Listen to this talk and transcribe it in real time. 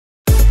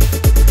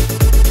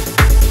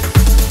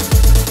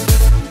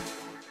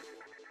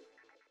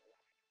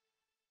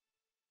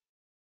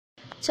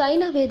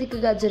China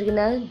వేదికగా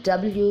జరిగిన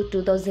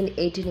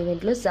W2018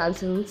 ఈవెంట్లో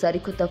శాంసంగ్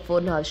సరికొత్త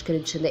ఫోన్ను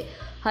ఆవిష్కరించింది.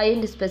 హై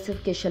ఎండ్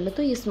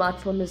స్పెసిఫికేషన్లతో ఈ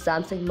స్మార్ట్ ఫోన్ను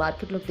శాంసంగ్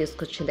మార్కెట్లోకి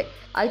తీసుకొచ్చింది.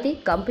 అయితే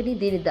కంపెనీ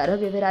దీని ధర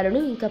వివరాలను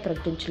ఇంకా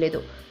ప్రకటించలేదు.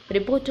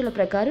 రిపోర్టుల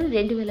ప్రకారం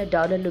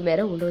 $2,000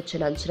 మేర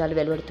ఉండవచ్చని అంచనాలు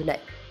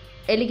వెలువడుతున్నాయి.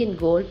 ఎలిగెంట్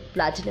గోల్డ్,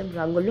 ప్లాటినం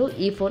రంగుల్లో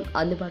ఈ ఫోన్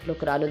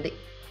అందుబాటులోకి రానుంది.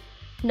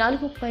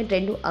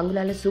 4.2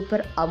 అంగుళాల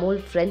సూపర్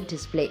అమోల్డ్ ఫ్రంట్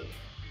డిస్ప్లే,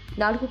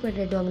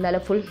 4.2 అంగుళాల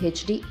full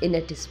HD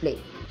inner display,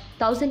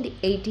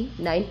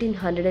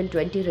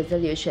 1080x1920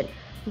 resolution,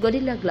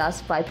 Gorilla Glass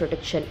 5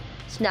 protection,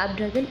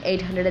 Snapdragon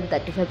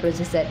 835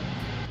 processor,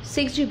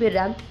 6GB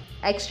RAM,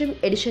 Extreme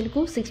Edition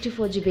కు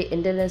 64GB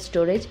ఇంటర్నల్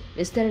స్టోరేజ్,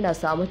 విస్తరణ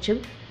సామర్థ్యం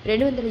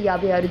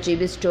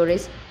 256GB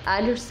storage,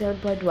 Android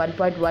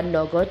 7.1.1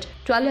 Nougat,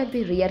 12MP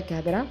rear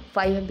camera,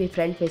 5MP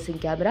front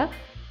facing camera,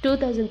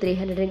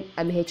 2300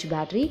 mAh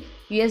battery,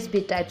 USB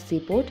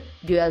Type-C port,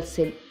 dual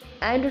SIM,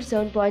 Android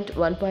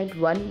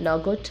 7.1.1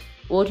 Nougat,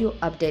 Oreo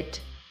update.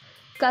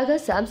 కాగా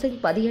Samsung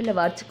 10 ఏళ్ల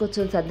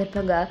వార్షికోత్సవం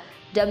సందర్భంగా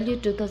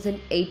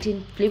W2018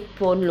 flip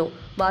ఫోన్ను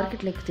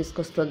మార్కెట్లోకి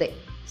తీసుకొస్తోంది.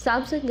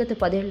 Samsung గత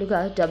 10 ఏళ్లుగా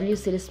W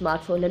సిరీస్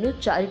స్మార్ట్ ఫోన్లను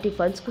చారిటీ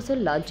ఫండ్స్ కోసం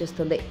లాంచ్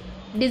చేస్తుంది.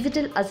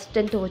 డిజిటల్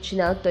అసిస్టెంట్తో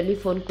వచ్చిన తొలి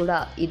ఫోన్ కూడా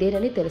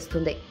ఇదేనని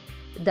తెలుస్తుంది.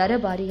 ధర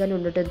భారీగానే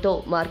ఉండటంతో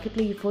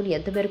మార్కెట్లో ఈ ఫోన్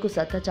ఎంత మేరకు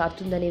సత్తా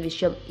చాటుతుందనే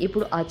విషయం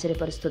ఇప్పుడు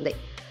ఆశ్చర్యపరుస్తుంది.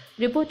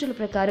 రిపోర్టుల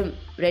ప్రకారం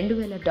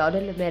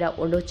 $2,000 మేర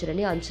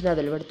ఉండవచ్చునని అంచనా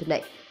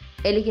వెలువడుతున్నాయి.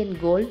 ఎలిగెంట్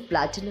గోల్డ్,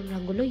 ప్లాటినం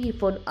రంగులో ఈ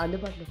ఫోన్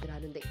అందుబాటులోకి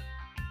రానుంది.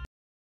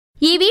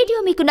 ఈ వీడియో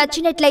మీకు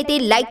నచ్చినట్లయితే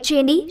లైక్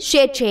చేయండి,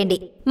 షేర్ చేయండి.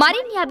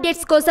 మరిన్ని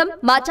అప్డేట్స్ కోసం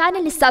మా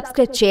ఛానల్ ని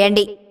సబ్స్క్రైబ్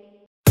చేయండి.